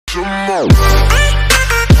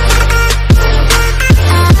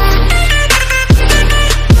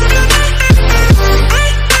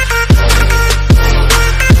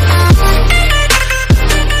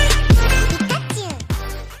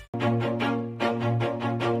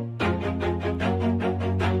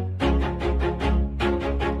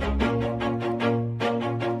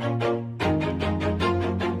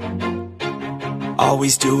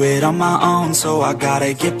Always do it on my own, so I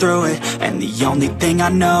gotta get through it. And the only thing I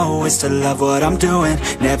know is to love what I'm doing.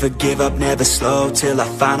 Never give up, never slow, till I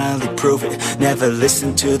finally prove it. Never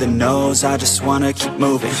listen to the no's, I just wanna keep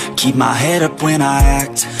moving. Keep my head up when I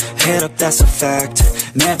act, head up, that's a fact.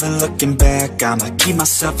 Never looking back, I'ma keep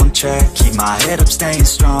myself on track. Keep my head up, staying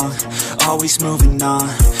strong, always moving on.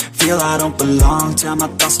 Feel I don't belong, tell my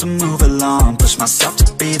thoughts to move along. Push myself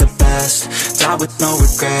to be the best, die with no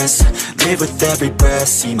regrets. Live with every breath,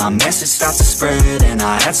 see my message start to spread. And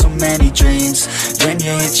I had so many dreams, then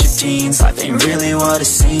you hit your teens. Life ain't really what it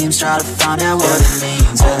seems, try to find out what it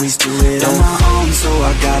means. Always do it on my own, so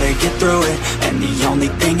I gotta get through it. And the only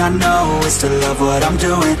thing I know is to love what I'm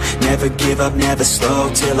doing. Never give up, never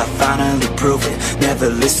slow, till I finally prove it. Never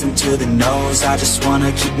listen to the no's, I just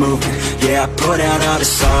wanna keep moving. Yeah, I put out all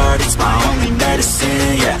this art, it's my only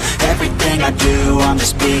medicine. Yeah, everything I do, I'm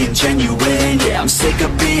just being genuine. Yeah, I'm sick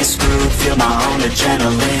of being screwed, feel my own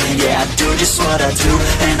adrenaline. Yeah, I do just what I do,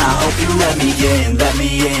 and I hope you let me in,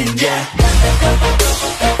 yeah.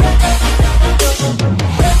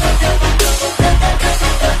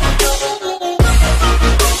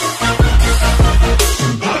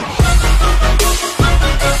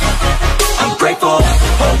 I'm grateful,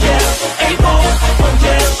 oh yeah, able, oh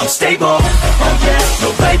yeah, I'm stable, oh yeah, no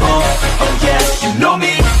label, oh yeah, you know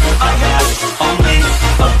me, I have only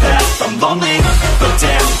a path, I'm lonely, but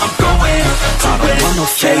damn, I'm going to win. I don't want no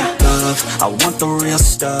fake love, I want the real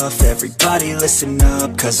stuff. Everybody listen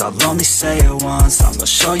up, cause I'll only say it once. I'm gonna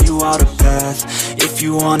show you all the path, if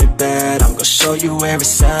you want it bad. I'm gonna show you where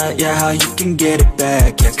it's at, yeah, how you can get it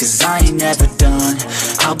back. Yeah, cause I ain't never done,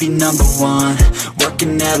 I'll be number one.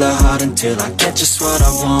 Working hella hard until I get just what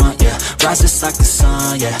I want, yeah. Rises like the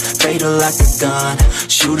sun, yeah, fatal like a gun.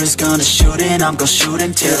 Shooter's gonna shoot and I'm gonna shoot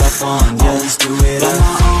until I won, yeah. Always do it on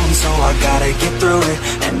my own, so I gotta get through it.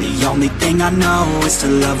 And the only thing I know is to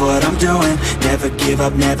love what I'm doing. Never give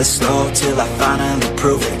up, never slow, till I finally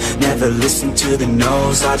prove it. Never listen to the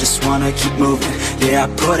no's, I just wanna keep moving. Yeah, I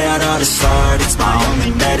put out all this art, it's my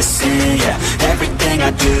only medicine. Yeah, everything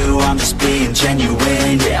I do, I'm just being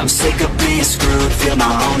genuine. Yeah, I'm sick of being screwed, feel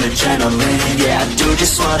my own adrenaline. Yeah, I do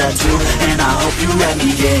just what I do, and I hope you let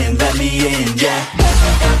me in, yeah.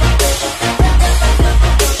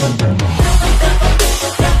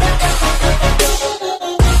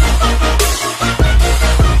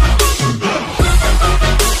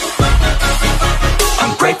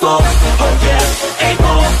 Grateful, oh yeah,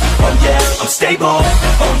 able, oh yeah, I'm stable,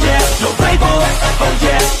 oh yeah, no label, oh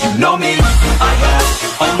yeah, you know me, I have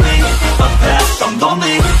only a path, I'm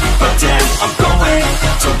lonely, but damn, I'm going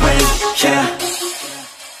to win, yeah.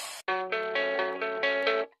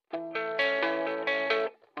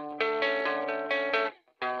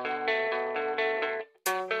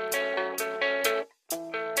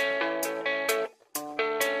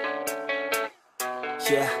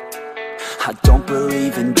 Yeah, I don't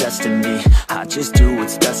believe in destiny, I just do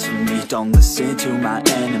what's best for me. Don't listen to my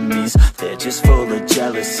enemies, they're just full of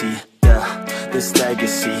jealousy. Yeah, this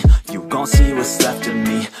legacy, you gon' see what's left of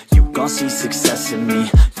me. You gon' see success in me,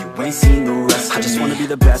 you ain't seen the rest of me. I just wanna be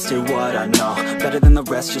the best at what I know, better than the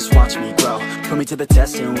rest, just watch me grow. Put me to the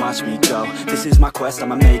test and watch me go. This is my quest,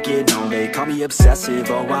 I'ma make it known. They call me obsessive,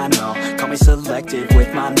 oh I know. Call me selective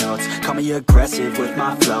with my notes, call me aggressive with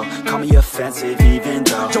my flow. Call me offensive even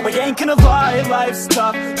though yo, I ain't gonna lie, life's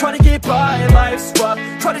tough. Try to get by, life's rough.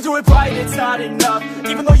 Try to do it right, it's not enough.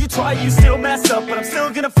 Even though you try, you still mess up. But I'm still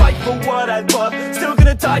gonna fight for what I love, still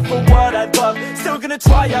gonna die for what I love. Still gonna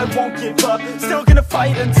try, I won't give up. Still gonna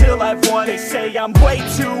fight until I've won. They say I'm way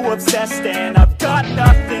too obsessed and I've got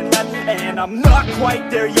nothing left, and I'm not quite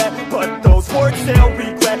there yet, but those words they'll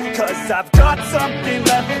regret. Cause I've got something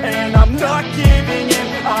left and I'm not giving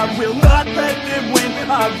in. I will not let them win,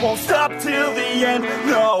 I won't stop till the end,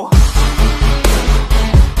 no.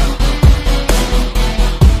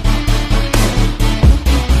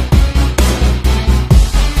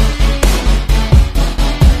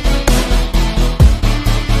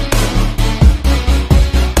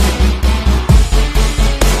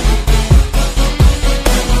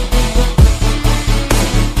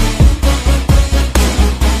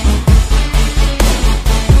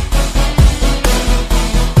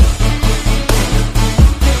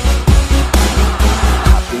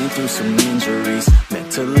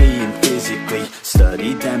 mentally and physically.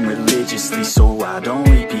 Studied them religiously so I don't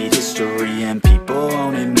repeat history. And people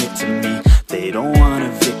won't admit to me they don't want a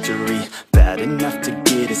victory. Bad enough to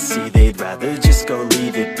get a C, they'd rather just go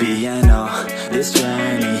leave it be. And oh, this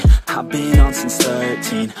journey I've been on since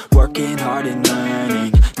 13, working hard and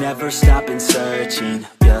learning, never stopping searching.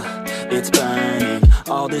 Yeah, it's burning,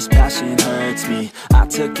 all this passion hurts me. I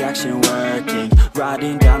took action working,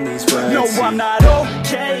 writing down these words. No, I'm not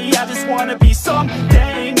okay, I just wanna be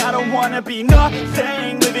something. I don't wanna be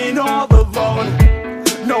nothing, living all alone.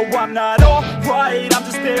 No, I'm not alright, I'm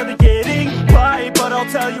just barely getting by. But I'll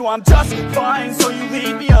tell you I'm just fine, so you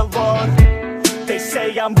leave me alone. They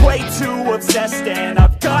say I'm way too obsessed and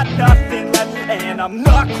I've got nothing left. And I'm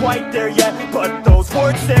not quite there yet, but those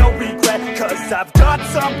words they'll regret. Cause I've got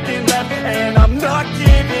something left and I'm not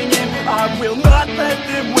giving in. I will not let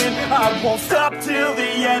them win, I won't stop till the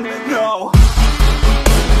end, no.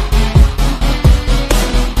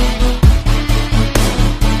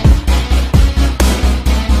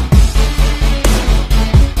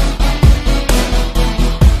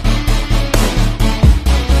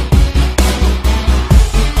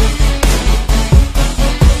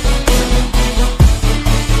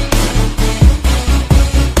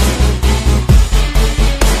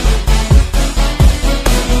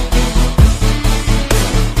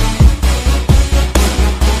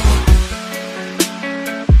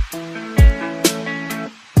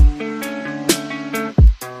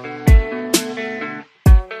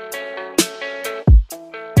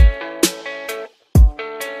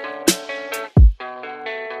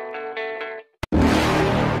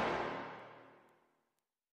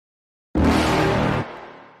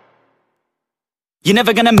 You're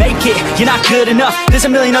never gonna make it, you're not good enough. There's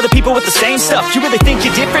a million other people with the same stuff. You really think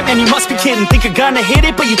you're different? Man, you must be kidding. Think you're gonna hit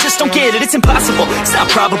it, but you just don't get it. It's impossible, it's not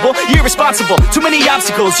probable, you're irresponsible. Too many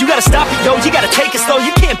obstacles, you gotta stop it, yo. You gotta take it slow,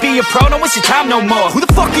 you can't be a pro. Don't waste your time no more. Who the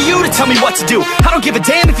fuck are you to tell me what to do? I don't give a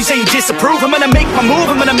damn if you say you disapprove. I'm gonna make my move,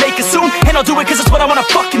 I'm gonna make it soon. And I'll do it cause it's what I wanna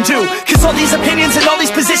fucking do. Cause all these opinions and all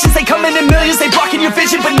these positions, they come in millions, they blocking your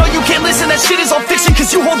vision. But no, you can't listen, that shit is all fiction.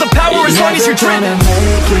 Cause you hold the power as long as you're dreaming.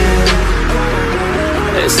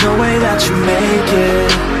 There's no way that you make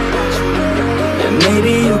it. And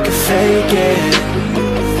maybe you can fake it,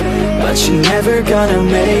 but you're never gonna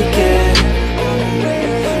make it.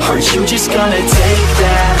 Are you just gonna take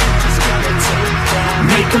that?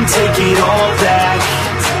 Make them take it all back.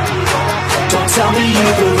 Don't tell me you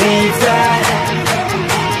believe that.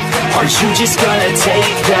 Are you just gonna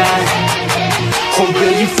take that? Or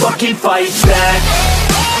will you fucking fight back?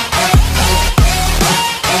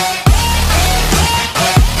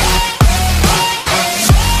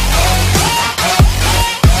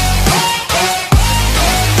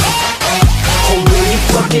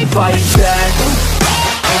 Fight back.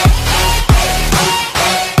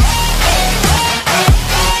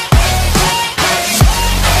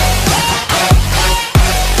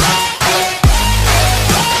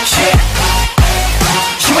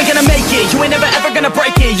 You ain't never ever gonna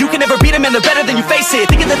break it. You can never beat them and they're better than you face it.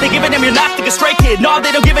 Thinking that they give a damn, you're not, think a straight kid. No,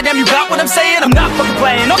 they don't give a damn, you got what I'm saying? I'm not fucking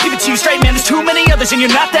playing, I'll give it to you straight, man. There's too many others and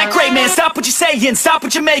you're not that great, man. Stop what you're saying, stop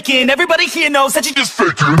what you're making. Everybody here knows that you just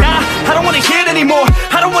faking. Nah, I don't wanna hear it anymore,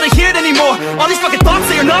 I don't wanna hear it anymore. All these fucking thoughts,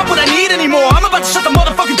 they are not what I need anymore. I'm about to shut the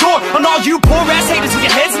motherfucking door on all you poor ass haters with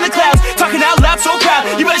your heads in the clouds, talking out loud so proud.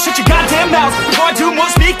 You better shut your goddamn mouth before I do more,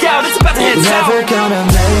 speak out. It's about to head south. Never gonna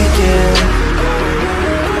make it.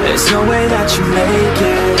 There's no way that you make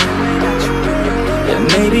it. And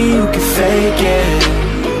maybe you can fake it,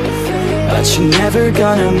 but you're never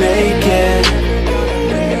gonna make it.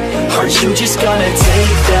 Are you just gonna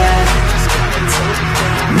take that?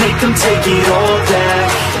 Make them take it all back.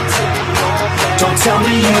 Don't tell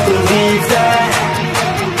me you believe that.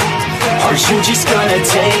 Are you just gonna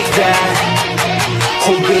take that?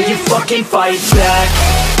 Or will you fucking fight back?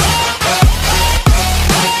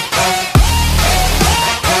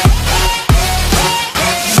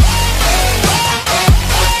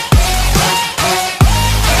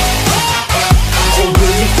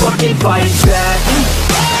 Fight back.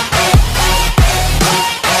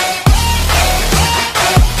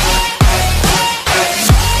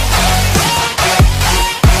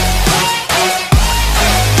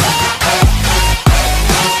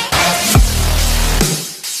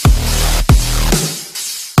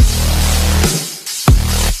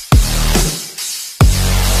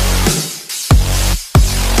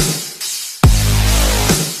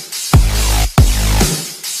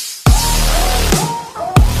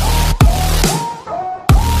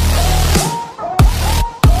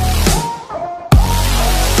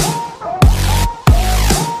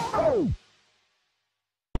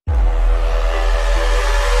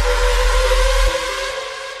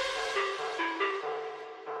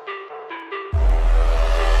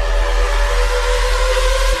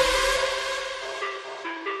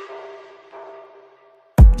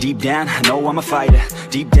 Deep down, I know I'm a fighter.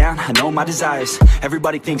 Deep down, I know my desires.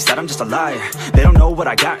 Everybody thinks that I'm just a liar. They don't know what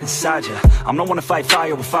I got inside ya. I'm the one to fight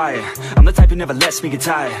fire with fire. I'm the type who never lets me get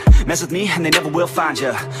tired. Mess with me and they never will find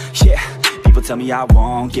ya. Yeah. People tell me I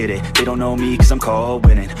won't get it. They don't know me cause I'm cold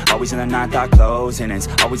winning. Always in the ninth, I close innings.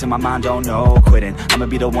 Always in my mind, don't know quitting. I'ma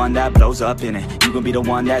be the one that blows up in it. You gon' be the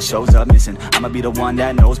one that shows up missing. I'ma be the one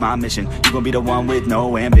that knows my mission. You gon' be the one with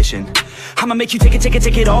no ambition. I'ma make you take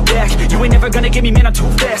it all back. You ain't never gonna get me, man, I'm too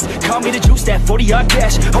fast. Call me the juice, that 40-yard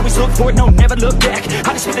dash. Always look for it, no, never look back.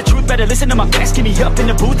 I just spit the truth, better listen to my facts. Get me up in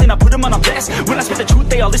the booth and I put them on a blast. When I spit the truth,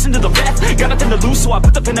 they all listen to the rap. Got nothing to lose, so I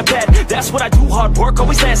put them in the bed. That's what I do, hard work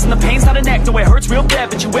always lasts. And the pain's not an act, no, it hurts real bad.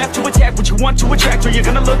 But you have to attack what you want to attract, or you're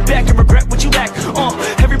gonna look back and regret what you lack.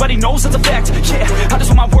 Everybody knows that's a fact. Yeah, I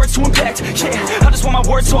just want my words to impact. Yeah, I just want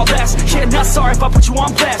my words to all last. Yeah, not sorry if I put you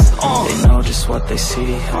on blast. They know just what they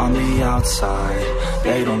see on the outside.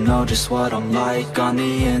 They don't know just what I'm like on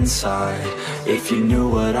the inside. If you knew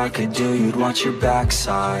what I could do, you'd watch your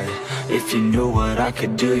backside. If you knew what I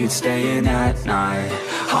could do, you'd stay in at night.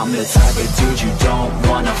 I'm the type of dude you don't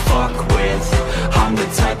wanna fuck with. I'm the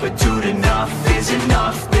type of dude enough is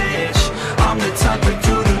enough, bitch. I'm the type of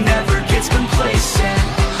dude who never gets complacent.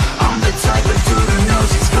 I'm the type of dude who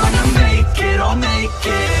knows he's gonna make it, I'll make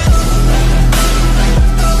it.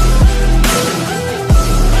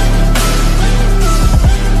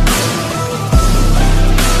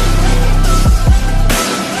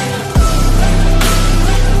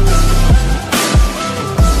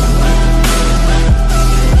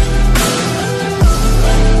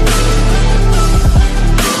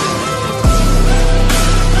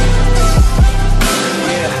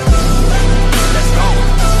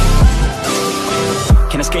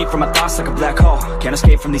 Escape from my thoughts like a black hole. Can't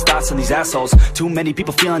escape from these thoughts and these assholes. Too many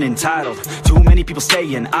people feeling entitled. Too many people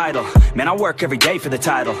staying idle. Man, I work every day for the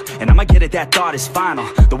title, and I'ma get it, that thought is final.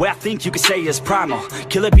 The way I think you could say is primal.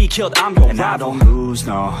 Kill it, be killed, I'm your rival. I don't lose,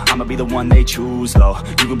 no. I'ma be the one they choose, though.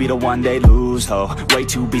 You gon' be the one they lose, though. Way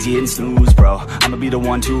too busy hitting snooze, bro. I'ma be the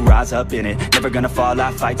one to rise up in it. Never gonna fall, I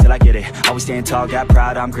fight till I get it. Always staying tall, got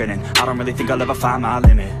pride, I'm grinning. I don't really think I'll ever find my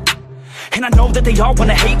limit. And I know that they all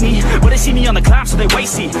wanna hate me, but they see me on the climb, so they wait,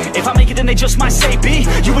 see. If I make it, then they just might say, B,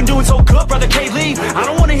 you been doing so good, brother K-Lee. I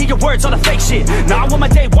don't wanna hear your words, all the fake shit. Now I want my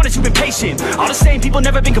day one is you been patient. All the same people,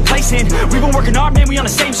 never been complacent. We been working hard, man, we on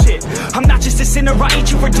the same shit. I'm not just a sinner, I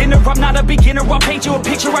eat you for dinner. I'm not a beginner, I'll paint you a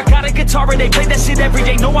picture. I got a guitar and they play that shit every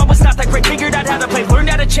day. No, I was not that great, figured out how to play. Learned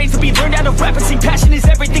how to change the beat, learned how to rap and sing. Passion is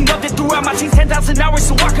everything, loved it throughout my teens. 10,000 hours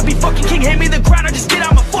so I could be fucking king. Hand me the ground or just get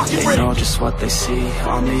out my fucking ring. They know just what they see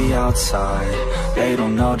on the outside. They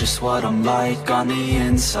don't know just what I'm like on the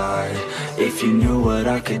inside. If you knew what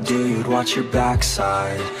I could do, you'd watch your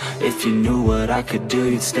backside. If you knew what I could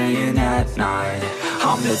do, you'd stay in at night.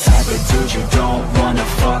 I'm the type of dude you don't wanna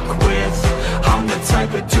fuck with. I'm the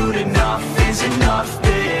type of dude enough is enough,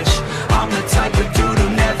 bitch. I'm the type of dude who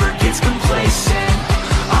never gets complacent.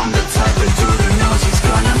 I'm the type of dude who knows he's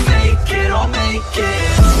gonna make it, I'll make it.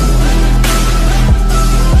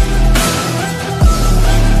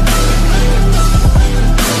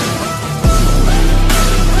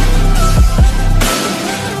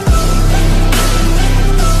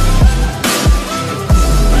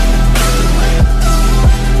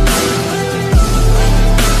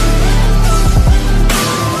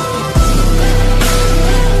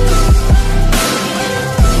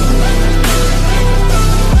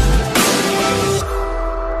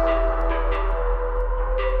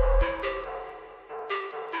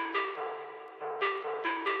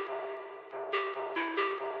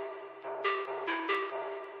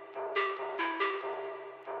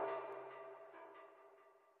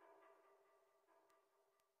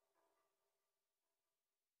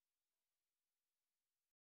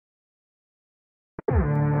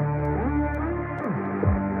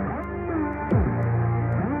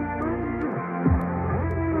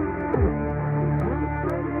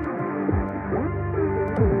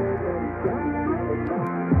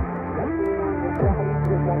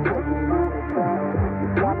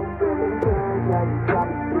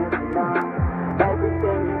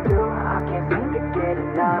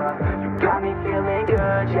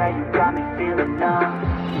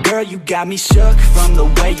 Girl, you got me shook from the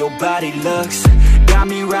way your body looks. Got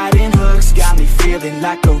me riding hooks, got me feeling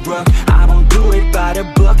like a rook. I don't do it by the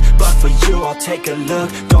book, but for you I'll take a look.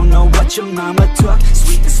 Don't know what your mama took,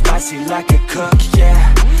 sweet and spicy like a cook,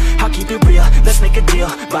 yeah. I'll keep it real, let's make a deal.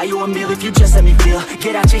 Buy you a meal if you just let me feel.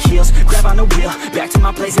 Get out your heels, grab on the wheel. Back to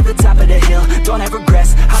my place at the top of the hill. Don't have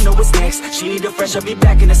regrets, I know what's next. She need a fresh, I'll be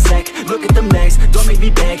back in a sec. Look at them legs, don't make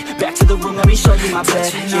me beg. Back to the room, let me show you my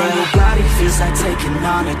bed. Touching on your body feels like taking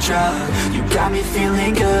on a drug. You got me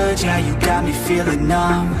feeling good, yeah, you got me feeling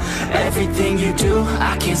numb. Everything you do,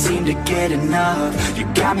 I can't seem to get enough. You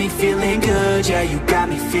got me feeling good, yeah, you got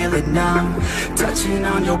me feeling numb. Touching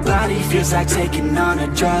on your body feels like taking on a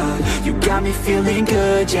drug. You got me feeling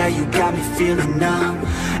good, yeah, you got me feeling numb.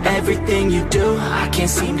 Everything you do, I can't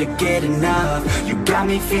seem to get enough. You got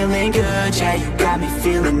me feeling good, yeah, you got me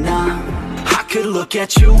feeling numb. I could look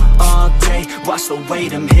at you all day, watch the way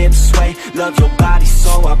them hips sway. Love your body,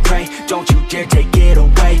 so I pray, don't you dare take it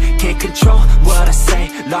away. Can't control what I say,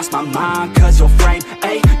 lost my mind cause your frame.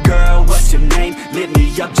 Hey girl, what's your name? Lit me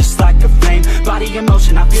up just like a flame. Body in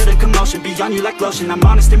motion, I feel the commotion, beyond you like lotion. I'm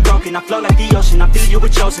honest and broken, I flow like the ocean. I feel you were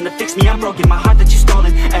chosen to fix me, I'm broken. My heart that you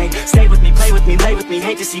stolen, hey. Stay with me, play with me, lay with me.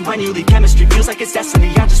 Hate to see when you leave, chemistry feels like it's destiny.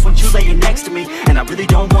 I just want you laying next to me, and I really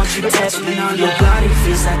don't want you to ever leave. On your body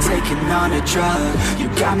feels like taking on a drug. You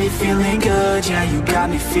got me feeling good, yeah, you got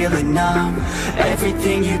me feeling numb.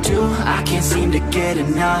 Everything you do, I can't seem to get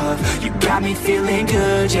enough. You got me feeling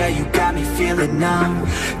good, yeah, you got me feeling numb.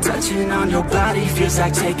 Touching on your body feels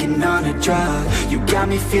like taking on a drug. You got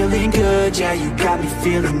me feeling good, yeah, you got me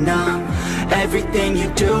feeling numb. Everything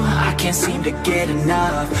you do, I can't seem to get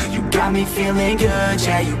enough. You got me feeling good,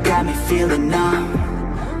 yeah, you got me feeling numb.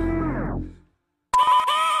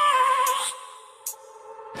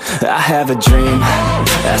 I have a dream,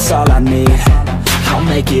 that's all I need. I'll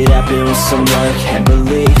make it happen with some work and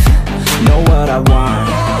belief. Know what I want,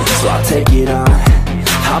 so I'll take it on.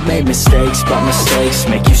 I've made mistakes, but mistakes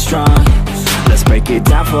make you strong. Let's break it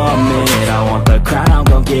down for a minute. I want the crown, I'm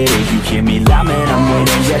gon' get it. You hear me loud, man, I'm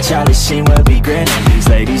winning. Yeah, Charlie Sheen will be grinning. These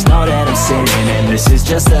ladies know that I'm sinning, and this is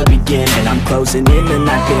just the beginning. I'm closing in the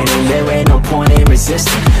night inning. There ain't no point in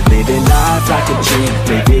resisting. Living life like a dream,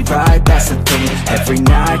 live it right, that's the thing. Every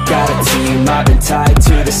night got a team, I've been tied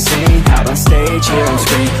to the scene. Out on stage, hear them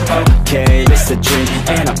scream, okay, it's a dream.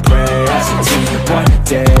 And I pray as a team, one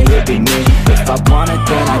day it'll be me. If I want it,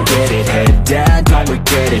 then I get it. Head down, don't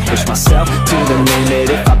regret it. Push myself to the limit.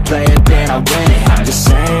 If I play it, then I win it. I'm just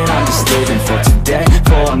saying, I'm just living for today.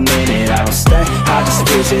 For a minute, I don't stay, I just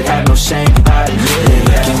visit. Have no shame, I admit it.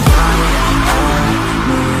 Looking right at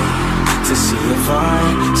me to see if I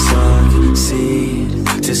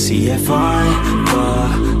succeed, to see if I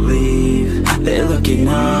believe. They're looking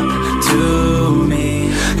up to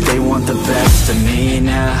me. They want the best of me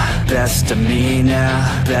now, best of me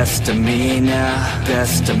now, best of me now,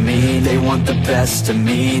 best of me. They want the best of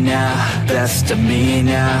me now, best of me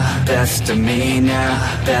now, best of me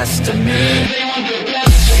now, best of me. They want the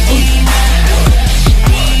best of me now.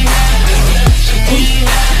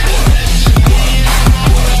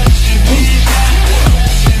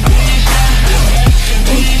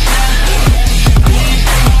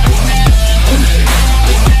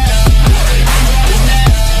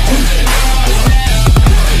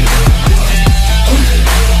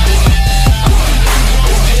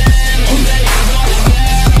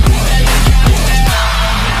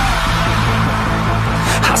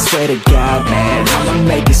 Swear to God, man, I'ma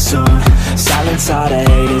make it soon. Silence all the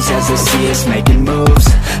haters as they see us making moves.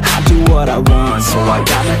 I do what I want, so I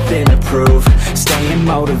got nothing to prove. Staying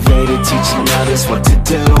motivated, teaching others what to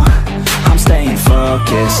do. I'm staying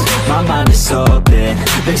focused, my mind is open.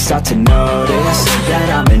 They start to notice that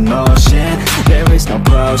I'm in motion. There is no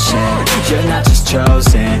potion, you're not just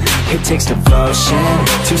chosen. It takes devotion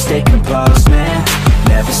to stay composed, man.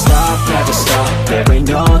 Never stop, there ain't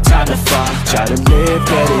no time to fall. Try to live,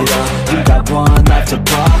 get it all, you got one life to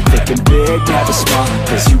ball. Thinking big, never small,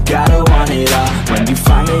 cause you gotta want it all. When you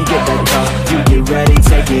finally get that call, you get ready,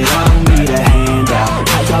 take it on. Need a handout,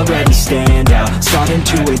 I already stand out. Starting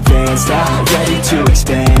to advance now, ready to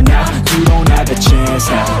expand now. You don't have a chance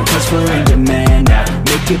now, cause we're in demand now.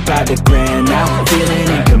 Make it by the grand now, feeling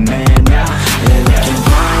in command now. They're looking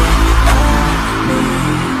right at me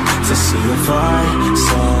to see if I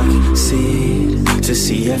succeed, to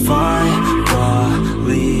see if I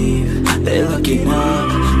believe. They're looking up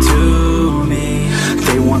to me.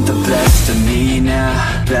 They want the best of me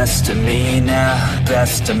now, best of me now,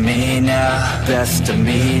 best of me now, best of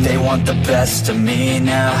me. They want the best of me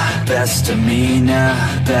now, best of me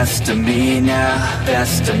now, best of me now,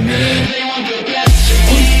 best of me. They want the best of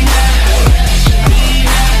me.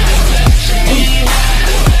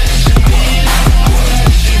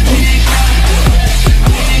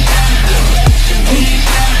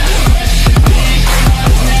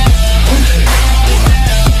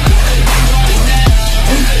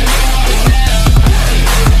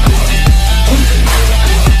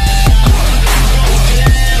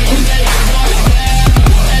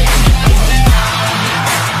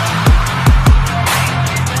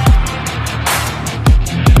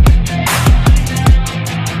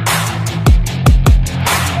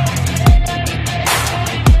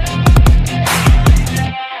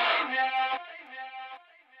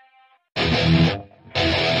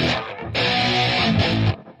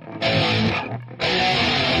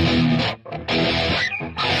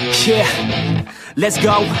 Yeah, let's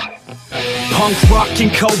go. Punk rock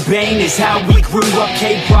and Cobain is how we grew up.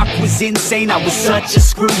 K-rock was insane, I was such a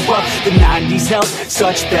screw up. The 90s held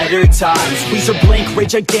such better times. Weezer, Blink,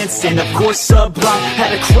 Rage Against, and of course Sublime.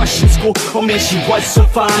 Had a crush in school, oh man she was so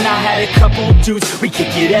fine. I had a couple dudes, we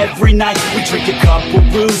kick it every night. We drink a couple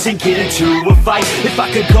brews and get into a fight. If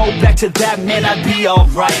I could go back to that, man, I'd be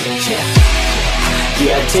alright.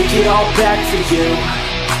 Yeah, I'd take it all back for you.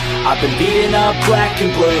 I've been beating up black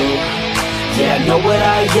and blue. Yeah, I know what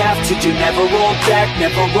I have to do. Never roll back,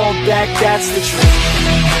 that's the truth.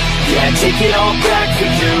 Yeah, take it all back for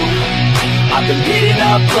you. I've been beating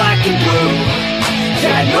up black and blue.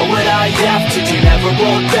 Yeah, I know what I have to do. Never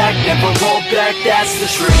roll back, that's the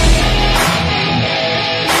truth.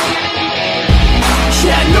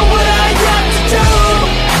 Yeah, I know what I have to do.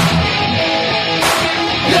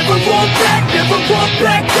 Never roll back,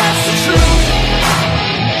 that's the truth.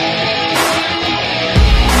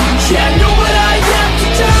 Yeah, I know what I have to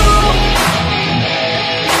do.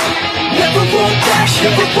 Never roll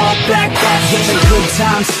back, that's the good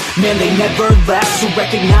times, man, they never last. So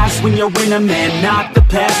recognize when you're in a man, not the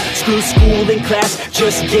past. Screw school and class,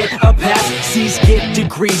 just get a pass. C's get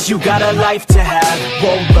degrees, you got a life to have.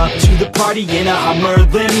 Roll up to the party in a Hummer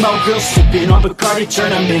limo. Girls sipping on Bacardi, turn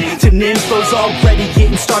them into nymphos. Already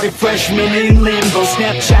getting started, freshmen in limbo.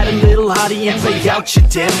 Snapchat a little hottie and play out your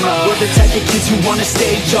demo. We're the type of kids who wanna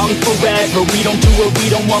stay young forever. We don't do what we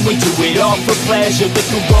don't want, we do it all for pleasure.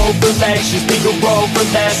 Liquor over lashes, bigger over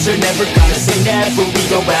lesser. Never gonna say never, we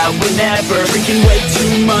go out whenever. Drinking way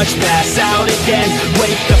too much, pass out again.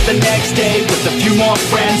 Wake up the next day with a few more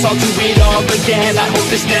friends. I'll do it all again, I hope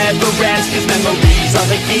this never ends. Cause memories are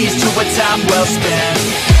the keys to a time well spent.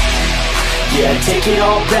 Yeah, take it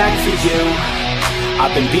all back for you.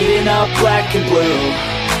 I've been beating up black and blue.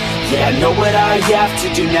 Yeah, I know what I have to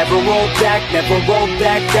do. Never roll back,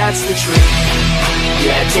 that's the truth.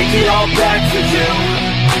 Yeah, take it all back for you.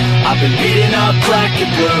 I've been beating up black and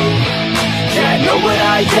blue. Yeah, I know what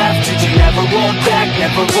I have to do. Never roll back,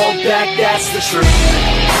 that's the truth.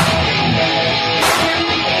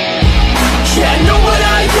 Yeah, I know what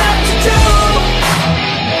I have to do.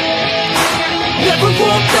 Never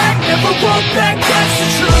roll back, that's the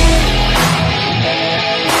truth.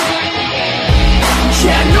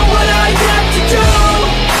 Yeah, I know what I have to do.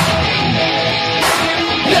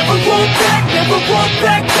 Never roll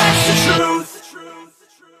back, that's the truth.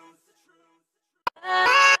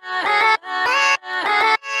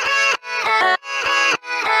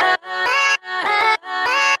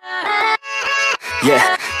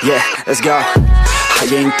 Yeah, let's go. I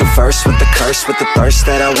ain't the first with the curse, with the thirst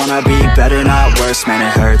that I wanna be better, not worse, man it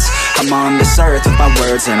hurts. I'm on this earth with my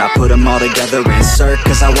words and I put them all together, insert,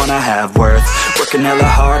 cause I wanna have worth. Working hella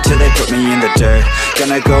hard till they put me in the dirt.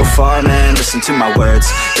 Gonna go far, man, listen to my words.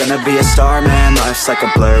 Gonna be a star, man, life's like a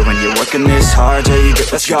blur. When you're working this hard till you get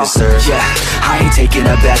what you deserve. Yeah, I ain't taking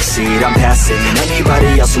a backseat, I'm passing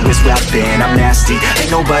anybody else who is rapping. I'm nasty, ain't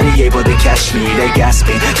nobody able to catch me. They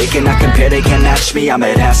gasping, they cannot compare, they can't match me. I'm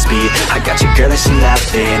at half speed, I got your girl and she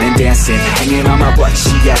laughing and dancing, hanging on my butt,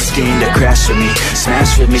 she asking to crash with me,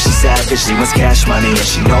 smash with me. She savage, she wants cash money and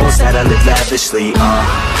she knows that I live lavishly.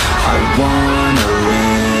 I wanna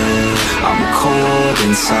live, I'm cold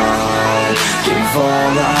inside. Give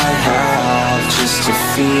all I have just to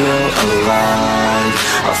feel alive.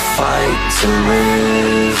 I fight to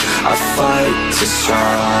live, I fight to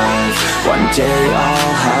strive. One day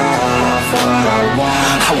I'll have what I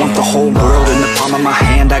want. I want the whole world in the palm of my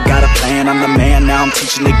hand. I got a plan, I'm the man, now I'm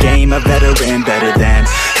teaching the game. A veteran, better than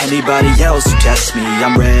anybody else who tests me.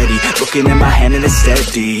 I'm ready, looking in my hand and it's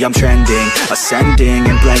steady. I'm trending, ascending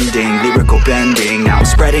and blending, lyrical bending. Now I'm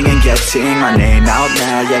spreading and getting my name out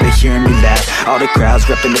now. Yeah, they hearing me laugh, all the crowds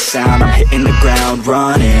repping the sound. I'm hitting the ground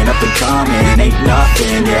running, up and coming, ain't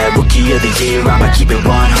nothing. Yeah, rookie of the year, I'ma keep it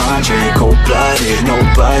 100. Cold-blooded, no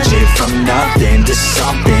budget, from nothing to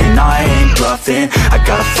something. I ain't bluffing, I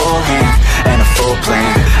got a full hand and a full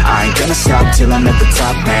plan. I ain't gonna stop till I'm at the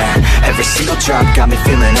top, man. Every single drop got me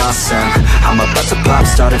feeling awesome. I'm about to pop,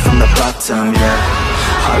 started from the bottom, yeah.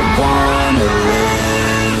 I wanna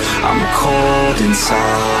live, I'm cold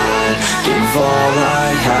inside. Give all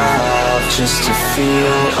I have just to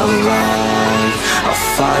feel alive. I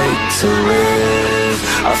fight to live,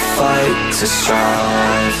 I fight to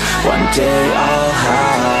strive. One day I'll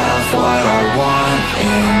have what I want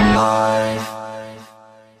in life.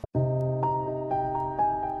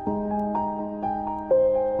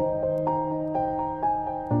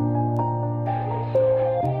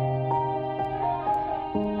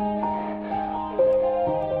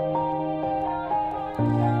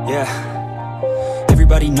 Yeah,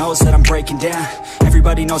 everybody knows that I'm breaking down.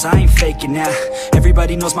 Everybody knows I ain't faking now.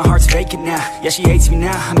 Everybody knows my heart's vacant now. Yeah, she hates me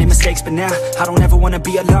now, I made mistakes, but now I don't ever wanna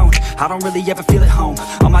be alone. I don't really ever feel at home.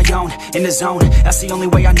 On my own, in the zone, that's the only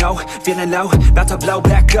way I know. Feeling low, about to blow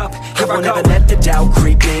back up. I won't ever let the doubt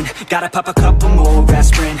creep in. Gotta pop a couple more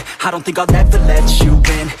aspirin. I don't think I'll ever let you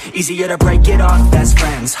in. Easier to break it off as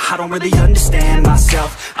friends. I don't really understand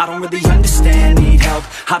myself. I don't really understand, need help.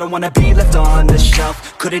 I don't wanna be left on the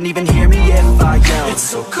shelf. Couldn't even hear me if I yelled. It's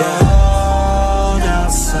so cold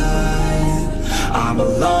outside, I'm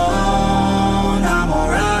alone, I'm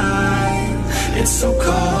alright. It's so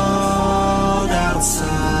cold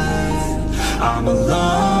outside, I'm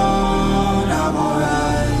alone, I'm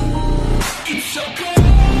alright. It's so cold.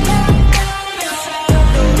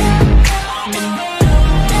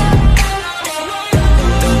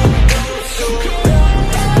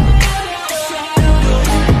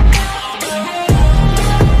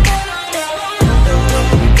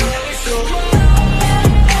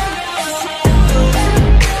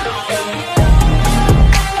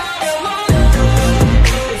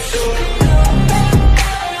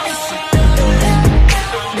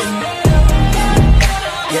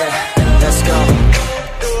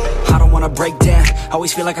 Break down,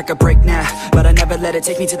 always feel like I could break now, but I never let it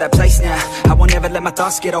take me to that place now. I won't ever let my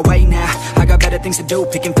thoughts get away now. I got better things to do,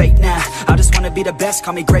 picking fate now. I just wanna be the best,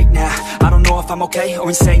 call me great now. I don't know if I'm okay or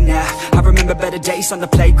insane now. I remember better days on the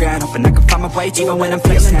playground, hoping I can find my way. Even when I'm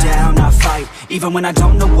feeling down, I fight. Even when I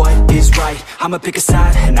don't know what is right, I'ma pick a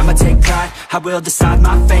side and I'ma take pride. I will decide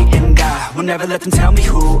my fate and I will never let them tell me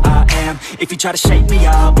who I am. If you try to shake me,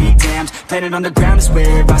 I'll be damned. Planet on the ground is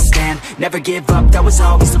where I stand. Never give up, that was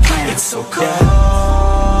always the plan. It's so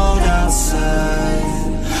cold outside,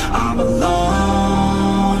 I'm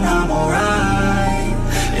alone, I'm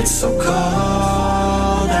alright. It's so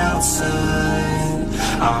cold outside,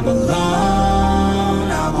 I'm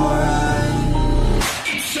alone, I'm alright.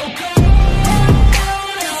 It's so cold.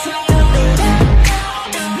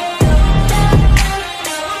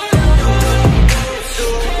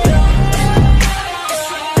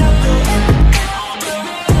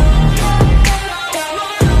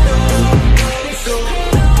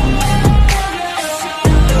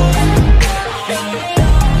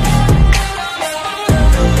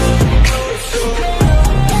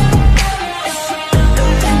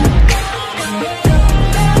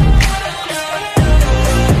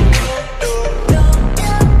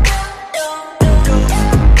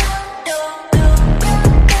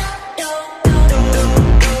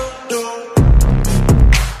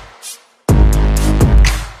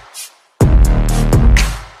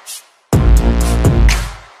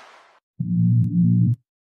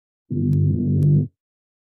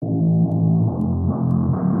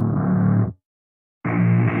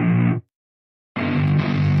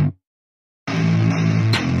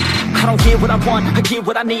 I don't get what I want, I get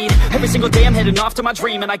what I need. Every single day I'm heading off to my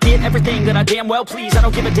dream, and I get everything that I damn well please. I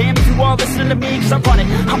don't give a damn if you all listening to me, cause I run it.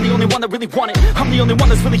 I'm the only one that really want it, I'm the only one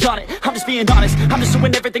that's really on it. I'm just being honest, I'm just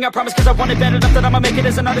doing everything I promise, cause I want it bad enough that I'ma make it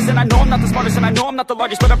as an artist. And I know I'm not the smartest, and I know I'm not the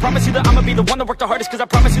largest, but I promise you that I'ma be the one that worked the hardest. Cause I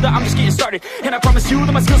promise you that I'm just getting started, and I promise you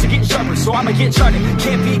that my skills are getting sharper. So I'ma get charted,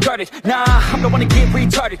 can't be guarded. Nah, I'm the one to get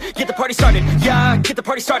retarded. Get the party started, yeah, get the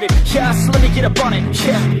party started. Yeah, so let me get up on it,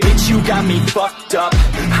 yeah. Bitch, you got me fucked up,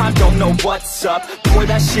 I don't know what's up. Pour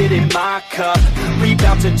that shit in my cup, we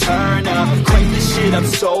bout to turn up. Crank this shit up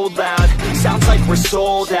so loud, sounds like we're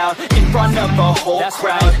sold out. In front of a whole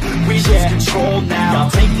crowd, we lose control now.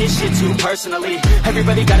 Y'all take this shit too personally,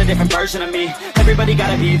 everybody got a different version of me. Everybody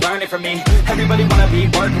gotta be learning from me, everybody wanna be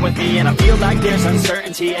working with me. And I feel like there's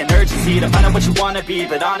uncertainty and urgency to find out what you wanna be.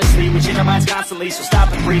 But honestly, we change our minds constantly, so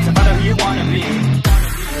stop and breathe to find out who you wanna be.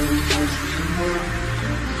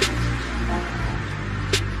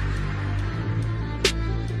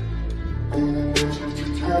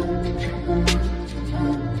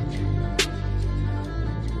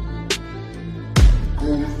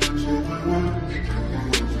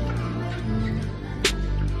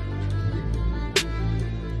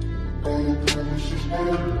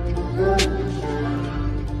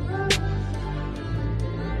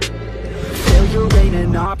 Failure ain't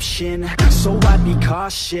an option, so I'd be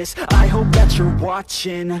cautious. I hope that you're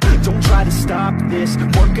watching, don't try to stop this.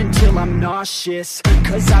 Work until I'm nauseous,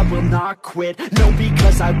 cause I will not quit. No,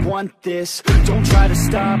 because I want this, don't try to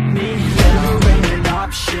stop me. Failure ain't an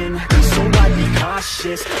option, so I'd be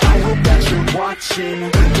cautious. I hope that you're watching,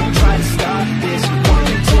 don't try to stop this. Work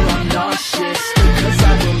until I'm nauseous, cause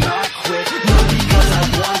I will not quit. No, because I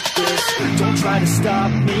want this, don't try to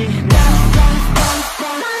stop me now.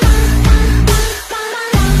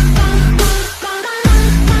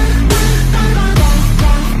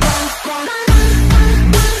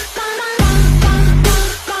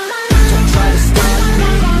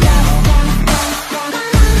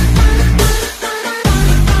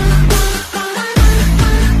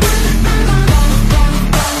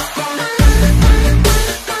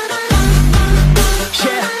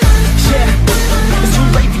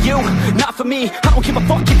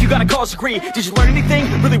 degree. Did you learn anything?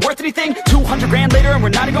 Really worth anything? 200 grand later and we're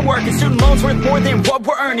not even working. Student loans worth more than what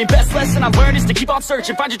we're earning. Best lesson I learned is to keep on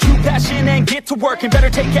searching. Find your true passion and get to work. And better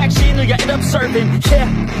take action or you end up serving. Yeah,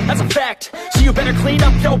 that's a fact. So you better clean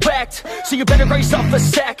up your act. So you better grab yourself a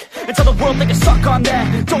sack and tell the world they can suck on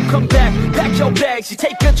that. Don't come back, pack your bags. You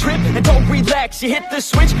take a trip and don't relax. You hit the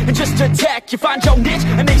switch and just attack. You find your niche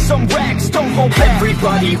and make some racks. Don't hold back.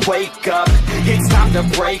 Everybody wake up, it's time to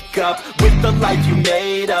break up with the life you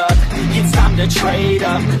made up. It's time to trade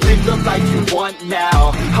up, live the life you want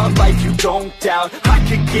now, a life you don't doubt. I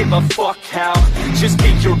could give a fuck how, just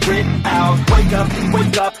get your grit out. Wake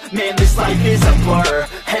up, man, this life is a blur.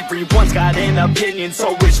 Everyone's got an opinion,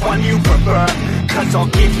 so which one you prefer? Cause I'll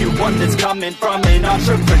give you one that's coming from an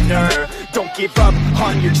entrepreneur. Don't give up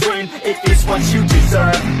on your dream if it's what you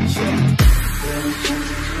deserve.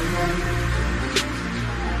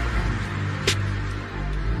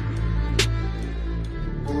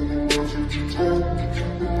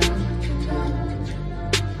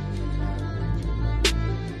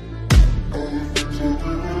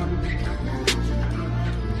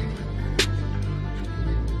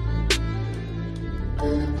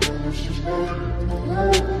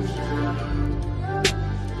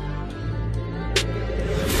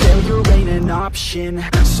 Failure ain't an option,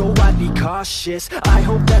 so I'd be cautious. I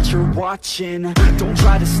hope that you're watching. Don't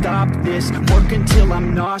try to stop this, work until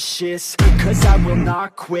I'm nauseous. Cause I will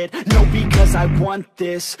not quit, no, because I want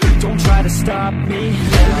this. Don't try to stop me,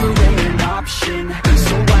 failure ain't an option,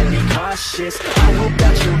 so I'd be cautious. I hope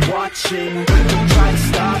that you're watching. Don't try to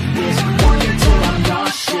stop this, work until I'm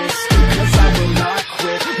nauseous. Cause